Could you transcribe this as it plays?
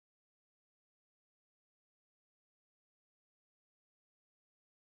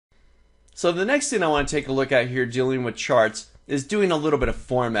So the next thing I want to take a look at here dealing with charts is doing a little bit of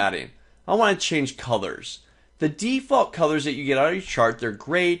formatting. I want to change colors. The default colors that you get out of your chart, they're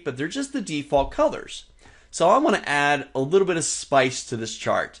great, but they're just the default colors. So I want to add a little bit of spice to this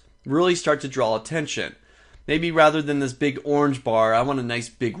chart, really start to draw attention. Maybe rather than this big orange bar, I want a nice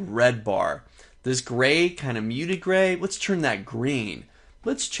big red bar. This gray, kind of muted gray, let's turn that green.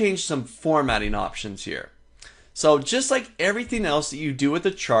 Let's change some formatting options here. So just like everything else that you do with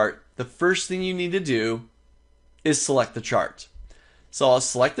a chart, the first thing you need to do is select the chart. So I'll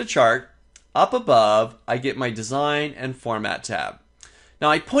select the chart. Up above, I get my Design and Format tab. Now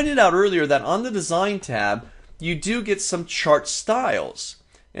I pointed out earlier that on the Design tab, you do get some chart styles.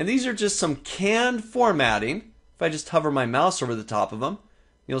 And these are just some canned formatting. If I just hover my mouse over the top of them,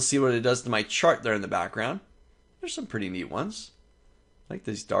 you'll see what it does to my chart there in the background. There's some pretty neat ones. I like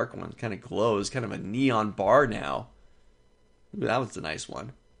this dark one, kind of glows, kind of a neon bar now. Ooh, that was a nice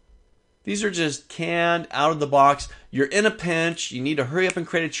one. These are just canned, out of the box. You're in a pinch, you need to hurry up and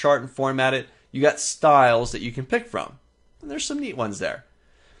create a chart and format it. You got styles that you can pick from. And there's some neat ones there.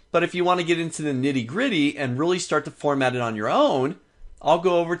 But if you want to get into the nitty gritty and really start to format it on your own, I'll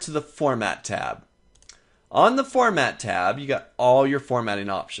go over to the Format tab. On the Format tab, you got all your formatting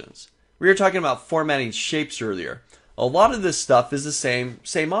options. We were talking about formatting shapes earlier. A lot of this stuff is the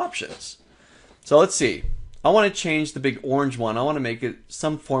same options. So let's see. I want to change the big orange one. I want to make it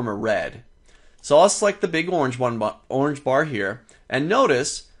some form of red. So I'll select the big orange bar here, and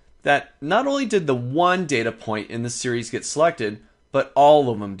notice that not only did the one data point in the series get selected, but all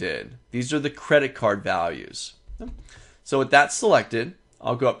of them did. These are the credit card values. So with that selected,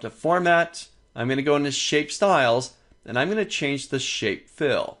 I'll go up to Format. I'm going to go into Shape Styles, and I'm going to change the shape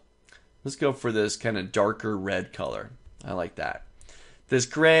fill. Let's go for this kind of darker red color. I like that. This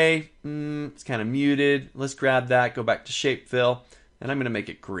gray, it's kind of muted. Let's grab that, go back to shape fill, and I'm going to make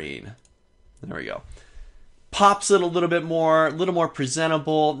it green. There we go. Pops it a little bit more, a little more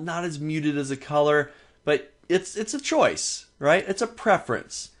presentable, not as muted as a color, but it's a choice, right? It's a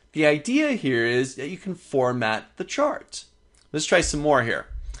preference. The idea here is that you can format the chart. Let's try some more here.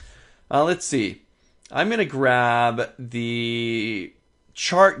 Let's see. I'm going to grab the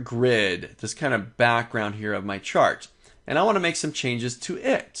chart grid, this kind of background here of my chart, and I want to make some changes to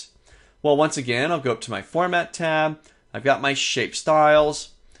it. Well, once again, I'll go up to my Format tab. I've got my shape styles.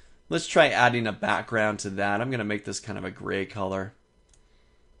 Let's try adding a background to that. I'm going to make this kind of a gray color.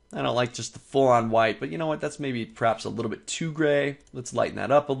 I don't like just the full-on white, but you know what? That's maybe perhaps a little bit too gray. Let's lighten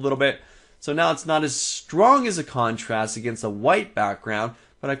that up a little bit. So now it's not as strong as a contrast against a white background,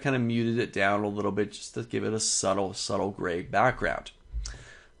 but I've kind of muted it down a little bit just to give it a subtle gray background.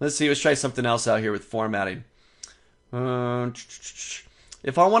 Let's see, let's try something else out here with formatting.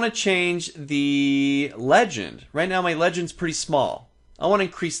 If I want to change the legend, right now my legend's pretty small. I want to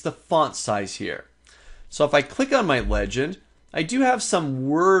increase the font size here. So if I click on my legend, I do have some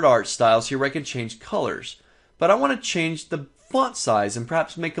word art styles here where I can change colors. But I want to change the font size and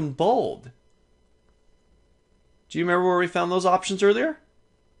perhaps make them bold. Do you remember where we found those options earlier?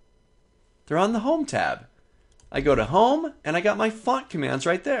 They're on the Home tab. I go to Home and I got my font commands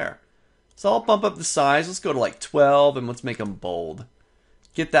right there. So I'll bump up the size. Let's go to like 12 and let's make them bold.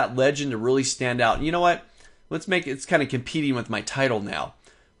 Get that legend to really stand out. And you know what? Let's make it's kind of competing with my title now.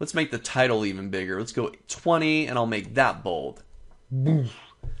 Let's make the title even bigger. Let's go 20 and I'll make that bold.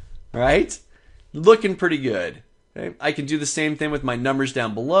 Right? Looking pretty good. Okay? I can do the same thing with my numbers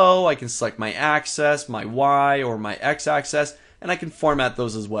down below. I can select my axis, my Y or my X axis, and I can format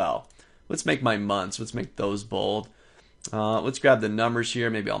those as well. Let's make my months. Let's make those bold. Let's grab the numbers here.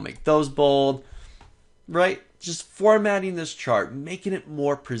 Maybe I'll make those bold. Right? Just formatting this chart, making it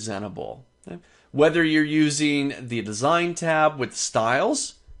more presentable. Okay? Whether you're using the Design tab with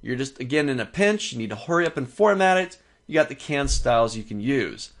styles, you're just, again, in a pinch, you need to hurry up and format it, you got the canned styles you can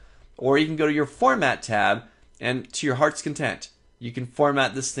use. Or you can go to your Format tab, and to your heart's content, you can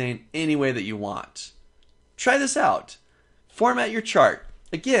format this thing any way that you want. Try this out. Format your chart.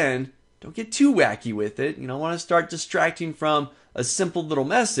 Again, don't get too wacky with it. You don't want to start distracting from a simple little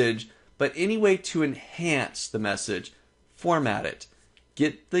message, but any way to enhance the message, format it.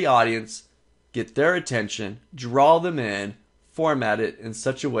 Get the audience, get their attention, draw them in, format it in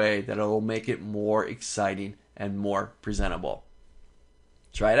such a way that it will make it more exciting and more presentable.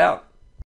 Try it out.